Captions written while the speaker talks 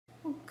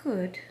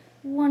Good,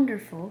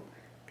 wonderful,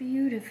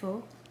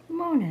 beautiful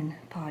morning,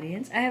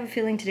 audience. I have a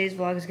feeling today's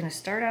vlog is going to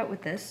start out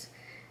with this,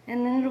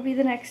 and then it'll be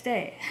the next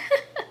day.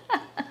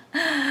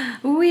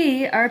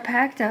 We are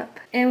packed up,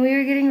 and we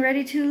are getting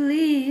ready to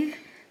leave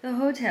the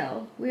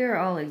hotel. We are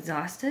all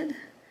exhausted,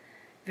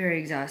 very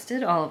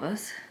exhausted, all of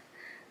us.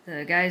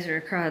 The guys are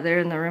they're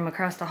in the room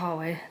across the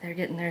hallway. They're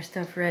getting their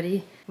stuff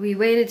ready. We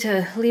waited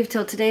to leave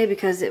till today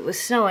because it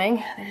was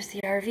snowing. There's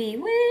the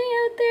RV way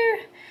out there.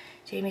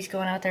 Jamie's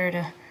going out there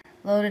to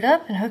load it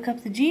up and hook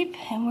up the Jeep,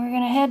 and we're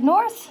gonna head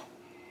north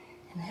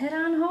and head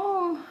on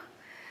home.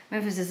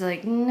 Memphis is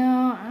like,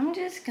 no, I'm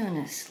just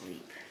gonna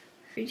sleep.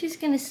 You're just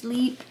gonna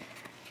sleep?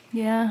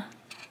 Yeah,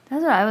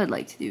 that's what I would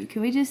like to do.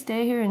 Can we just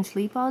stay here and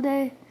sleep all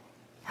day?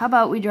 How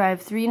about we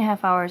drive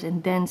 3.5 hours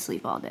and then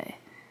sleep all day?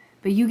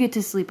 But you get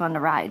to sleep on the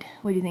ride.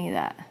 What do you think of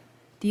that?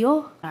 Deal?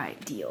 All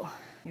right, deal.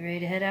 You ready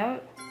to head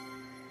out?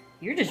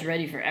 You're just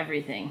ready for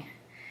everything.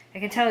 I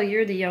can tell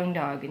you're the young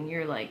dog and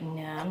you're like,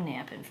 nah, I'm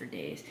napping for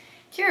days.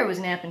 Kira was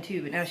napping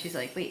too, but now she's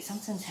like, wait,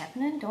 something's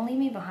happening? Don't leave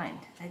me behind.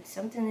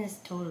 Something is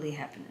totally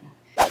happening.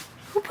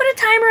 Who put a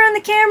timer on the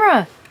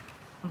camera?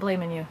 I'm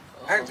blaming you.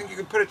 I don't think you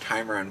can put a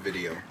timer on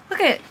video. Look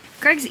at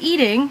Greg's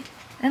eating,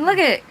 and look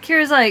at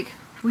Kira's like,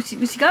 what's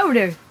he got over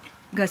there?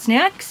 You got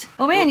snacks?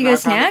 Oh man, you got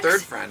snacks?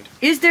 Third friend.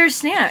 Is there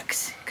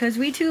snacks? Because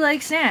we too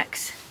like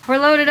snacks. We're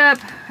loaded up.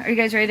 Are you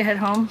guys ready to head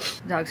home?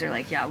 The dogs are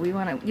like, yeah, you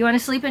want to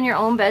sleep in your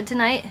own bed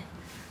tonight?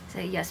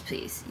 Say yes,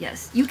 please.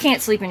 Yes. You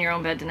can't sleep in your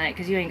own bed tonight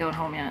because you ain't going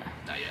home yet.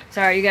 Not yet.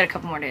 Sorry, you got a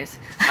couple more days.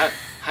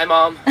 Hi,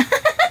 Mom.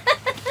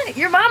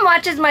 Your mom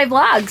watches my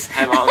vlogs.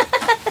 Hi, Mom.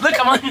 Look,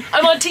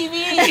 I'm on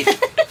TV.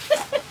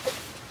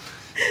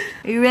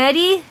 Are you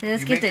ready?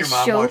 Let's get this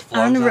show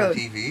on the road.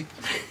 TV?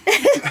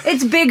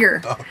 It's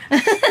bigger. Oh.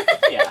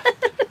 Yeah.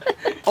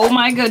 Oh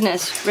my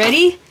goodness.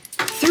 Ready?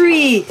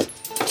 3,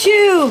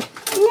 2,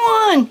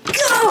 1,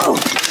 go!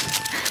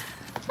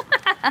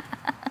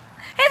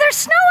 Hey, there's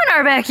snow in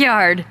our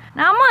backyard.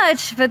 Not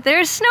much, but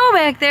there's snow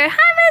back there.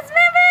 Hi, Miss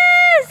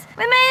Memphis!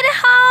 We made it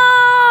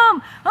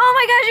home! Oh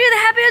my gosh, you're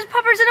the happiest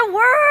puppers in the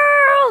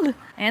world!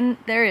 And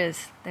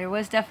there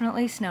was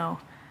definitely snow.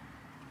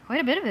 Quite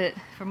a bit of it,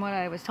 from what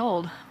I was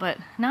told, but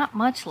not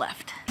much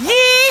left.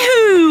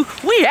 Yee-hoo!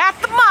 We at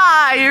the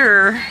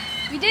mire!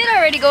 We did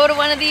already go to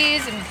one of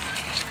these and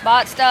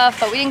bought stuff,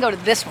 but we didn't go to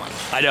this one.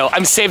 I know,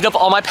 I'm saved up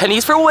all my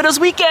pennies for Widow's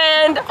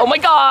Weekend! Oh my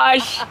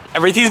gosh!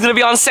 Everything's gonna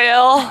be on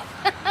sale!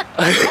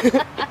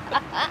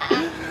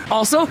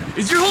 Also,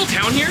 is your whole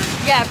town here?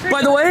 Yeah,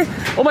 by the way,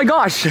 oh my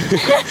gosh.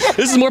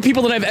 This is more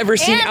people than I've ever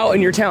seen out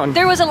in your town.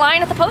 There was a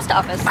line at the post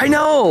office. I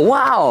know,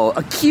 wow,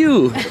 a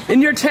queue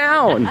in your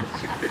town.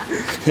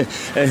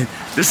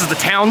 This is the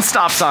town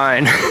stop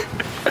sign.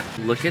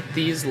 Look at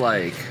these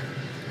like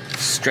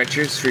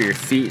stretchers for your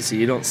feet so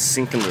you don't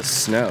sink in the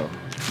snow.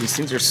 These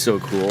things are so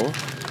cool.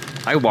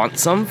 I want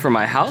some for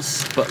my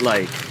house, but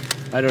like,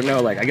 I don't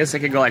know, like I guess I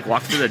could go like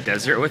walk through the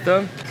desert with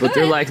them, but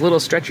they're like little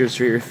stretchers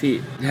for your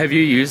feet. Have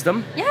you used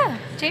them? Yeah,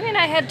 Jamie and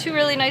I had 2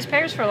 really nice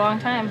pairs for a long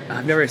time.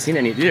 I've never seen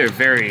any. These are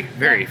very,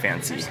 very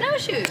fancy. They're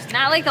snowshoes,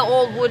 not like the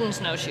old wooden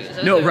snowshoes.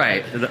 Those no,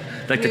 right,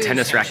 like the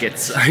tennis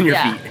rackets on your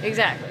feet. Yeah,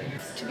 exactly.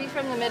 To be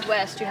from the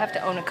Midwest, you have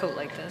to own a coat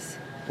like this.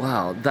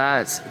 Wow,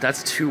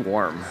 that's too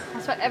warm.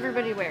 That's what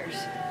everybody wears.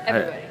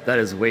 Everybody. That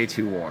is way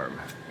too warm.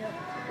 Yep.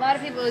 A lot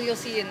of people you'll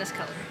see in this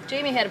color.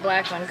 Jamie had a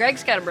black one.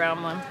 Greg's got a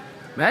brown one.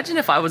 Imagine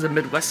if I was a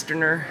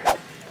Midwesterner.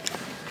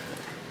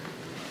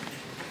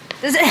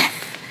 Does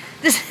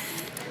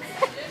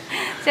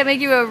that make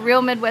you a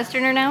real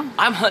Midwesterner now?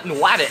 I'm hunting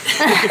wabbit.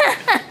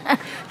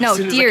 No,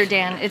 deer,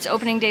 Dan. It's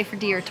opening day for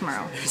deer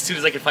tomorrow. As soon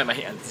as I can find my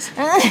hands.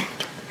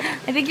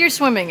 I think you're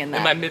swimming in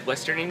that. Am I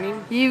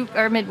Midwesterning? You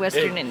are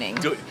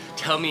Midwesterning.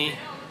 Tell me,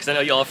 because I know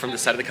y'all are from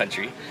this side of the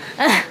country.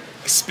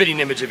 Spitting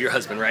image of your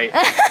husband, right?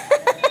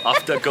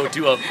 Off to go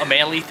do a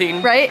manly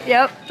thing. Right,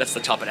 yep. That's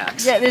the chopping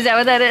axe. Yeah, is that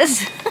what that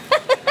is?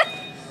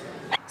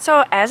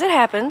 So, as it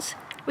happens,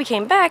 we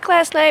came back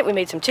last night, we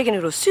made some chicken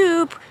noodle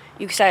soup,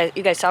 you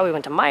guys saw we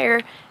went to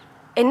Meijer,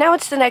 and now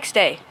it's the next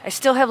day. I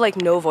still have like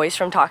no voice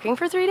from talking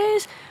for 3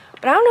 days,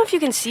 but I don't know if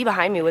you can see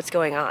behind me what's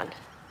going on.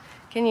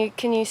 Can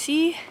you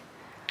see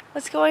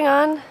what's going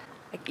on?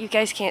 Like, you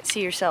guys can't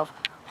see yourself.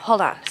 Hold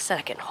on a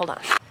second, hold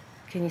on.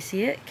 Can you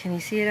see it? Can you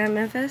see it on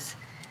Memphis?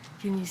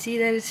 Can you see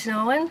that it's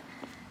snowing?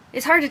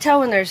 It's hard to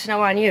tell when there's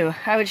snow on you.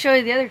 I would show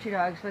you the other 2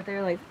 dogs, but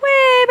they're like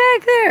way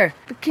back there.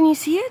 But can you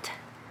see it?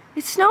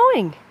 It's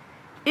snowing.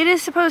 It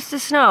is supposed to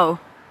snow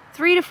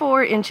 3 to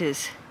 4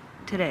 inches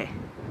today.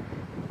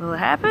 Will it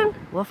happen?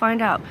 We'll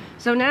find out.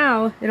 So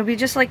now, it'll be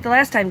just like the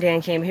last time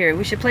Dan came here.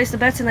 We should place the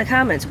bets in the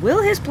comments.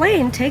 Will his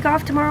plane take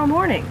off tomorrow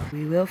morning?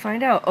 We will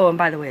find out. Oh, and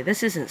by the way,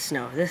 this isn't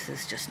snow. This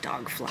is just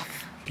dog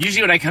fluff.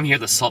 Usually when I come here,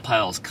 the salt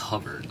pile is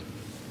covered.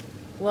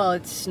 Well,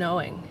 it's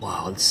snowing.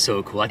 Wow, it's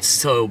so cool. That's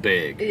so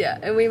big. Yeah,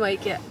 and we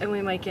might get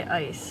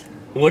ice.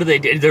 What do they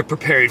do? They're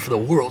preparing for the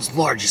world's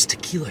largest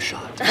tequila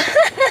shot.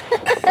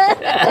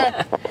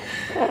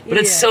 But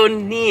it's so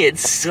neat.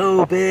 It's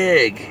so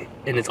big.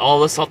 And it's all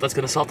the salt that's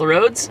going to salt the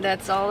roads?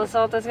 That's all the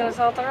salt that's going to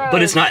salt the roads.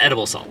 But it's not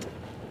edible salt.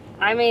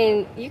 I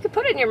mean, you could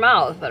put it in your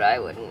mouth, but I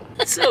wouldn't.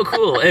 It's so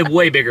cool. And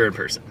way bigger in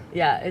person.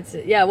 Yeah,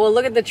 well,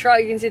 look at the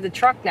truck. You can see the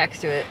truck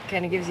next to it.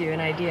 Kind of gives you an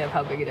idea of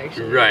how big it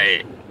actually is.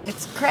 Right.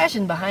 It's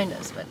crashing behind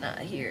us, but not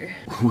here.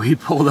 We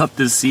pulled up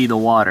to see the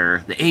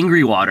water, the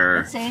angry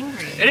water. It's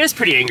angry. It is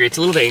pretty angry. It's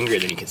a little bit angrier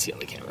than you can see on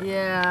the camera.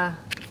 Yeah.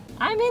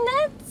 I mean,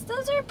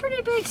 those are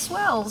pretty big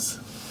swells.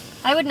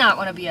 I would not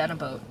want to be on a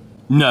boat.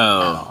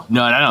 No,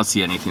 no, I don't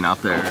see anything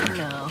out there.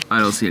 No. I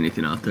don't see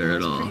anything out there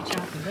at all. Pretty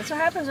choppy. That's what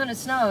happens when it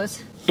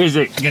snows. Is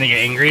it gonna get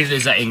angry?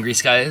 Is that angry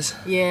skies?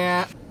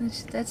 Yeah.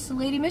 That's the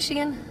Lady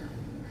Michigan.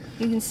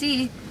 You can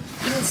see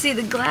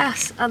the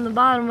glass on the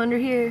bottom under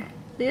here.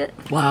 See it?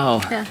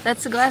 Wow. Yeah,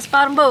 that's the glass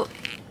bottom boat.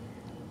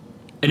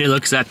 And it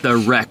looks at the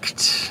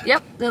wrecked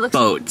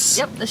boats.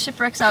 Yep, the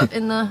shipwreck's out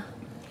in the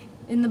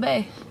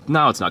bay.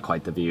 No, it's not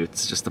quite the view.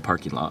 It's just the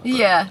parking lot. But.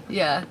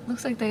 Yeah.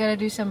 Looks like they gotta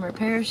do some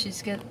repairs.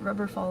 She's got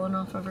rubber falling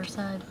off of her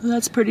side.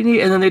 That's pretty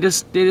neat. And then they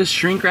just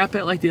shrink wrap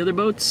it like the other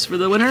boats for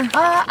the winter?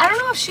 I don't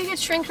know if she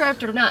gets shrink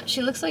wrapped or not.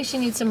 She looks like she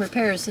needs some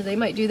repairs, so they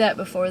might do that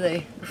before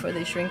they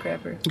shrink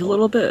wrap her. A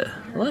little bit.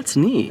 Well, that's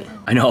neat.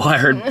 I know. I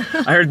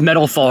heard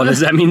metal falling. Does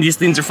that mean these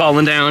things are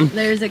falling down?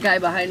 There's a guy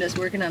behind us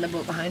working on a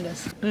boat behind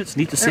us. It's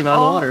neat to see them out of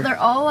the water. They're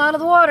all out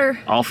of the water.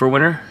 All for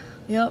winter?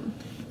 Yep.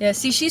 Yeah.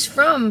 See, she's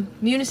from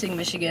Munising,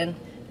 Michigan.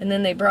 And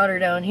then they brought her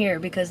down here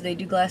because they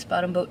do glass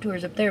bottom boat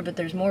tours up there, but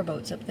there's more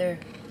boats up there.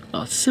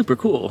 Oh, super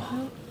cool.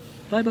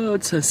 Bye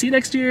boats. See you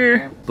next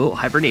year. Boat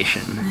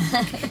hibernation.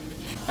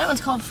 That one's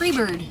called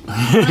Freebird.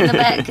 On the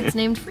back, it's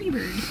named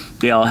Freebird.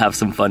 They all have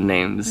some fun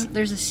names.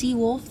 There's a Sea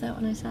Wolf. That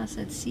one I saw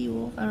said Sea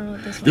Wolf. I don't know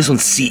what this one is. This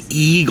one's Sea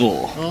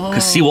Eagle,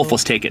 because Sea Wolf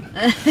was taken.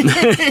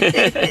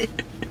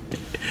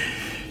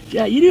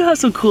 Yeah, you do have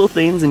some cool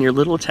things in your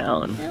little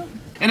town. Yeah.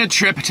 And a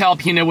trip to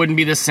Alpena wouldn't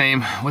be the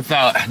same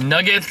without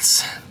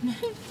nuggets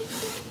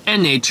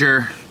and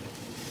nature.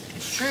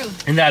 It's true.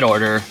 In that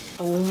order.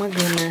 Oh my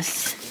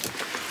goodness.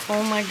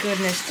 Oh my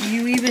goodness. Do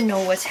you even know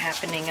what's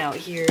happening out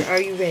here?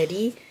 Are you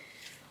ready?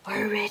 Are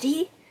you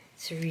ready?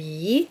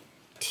 3,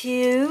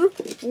 2,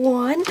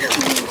 1. Look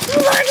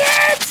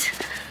it!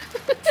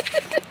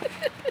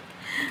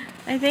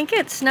 I think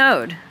it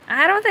snowed.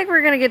 I don't think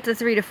we're gonna get to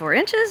 3 to 4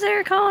 inches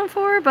they're calling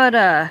for, but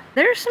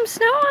there's some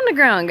snow on the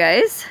ground,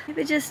 guys.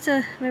 Maybe just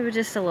a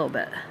little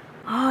bit.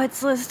 Oh, it's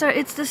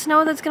the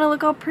snow that's gonna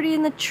look all pretty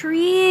in the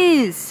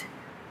trees.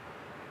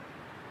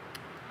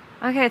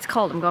 Okay, it's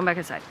cold. I'm going back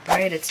inside. All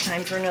right, it's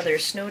time for another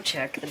snow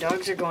check. The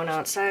dogs are going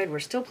outside. We're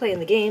still playing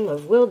the game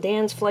of will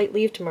Dan's flight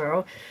leave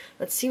tomorrow?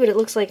 Let's see what it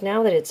looks like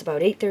now that it's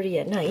about 8:30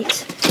 at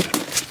night.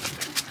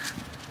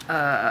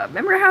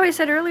 Remember how I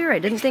said earlier I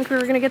didn't think we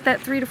were gonna get that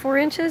 3 to 4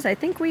 inches? I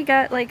think we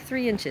got like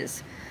 3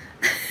 inches.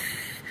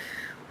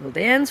 Will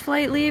Dan's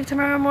flight leave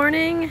tomorrow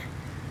morning?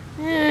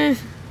 I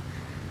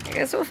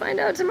guess we'll find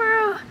out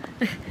tomorrow.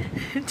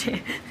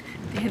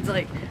 Dan's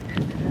like,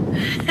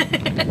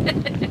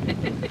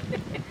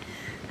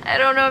 I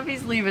don't know if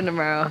he's leaving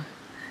tomorrow.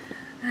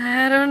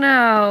 I don't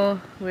know.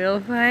 We'll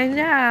find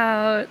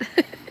out.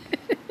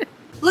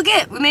 Look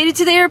we made it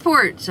to the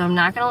airport, so I'm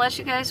not gonna let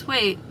you guys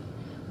wait.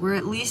 We're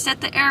at least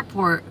at the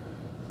airport.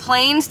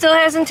 Plane still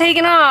hasn't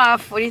taken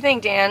off. What do you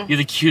think, Dan? You're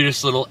the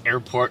cutest little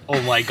airport. Oh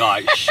my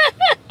gosh.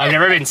 I've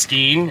never been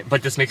skiing,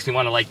 but this makes me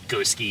want to like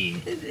go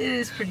skiing. It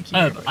is pretty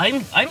cute.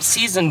 I'm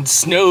seasoned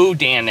snow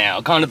Dan now,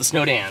 gone to the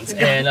snow dans,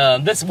 and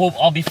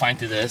I'll be fine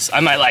through this.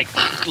 I might like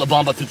La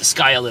Bamba through the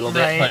sky a little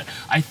bit, but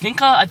I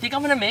think I'm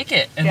gonna make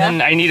it. And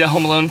then I need a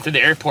home alone through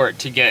the airport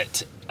to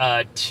get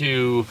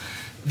to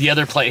the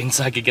other plane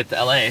so I could get to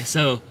LA.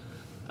 So,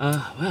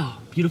 wow,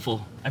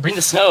 beautiful. I bring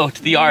the snow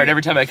to the yard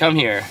every time I come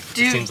here,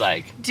 it seems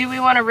like. Do we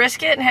want to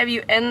risk it and have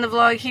you end the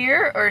vlog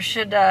here, or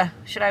should I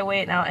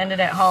wait and I'll end it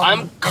at home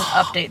and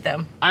update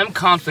them? I'm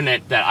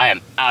confident that I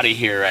am out of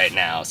here right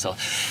now. So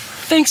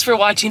thanks for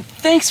watching.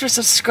 Thanks for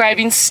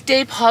subscribing.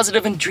 Stay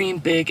positive and dream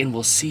big, and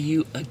we'll see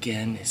you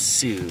again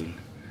soon.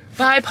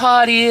 Bye,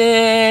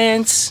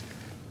 Podience.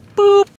 Boop.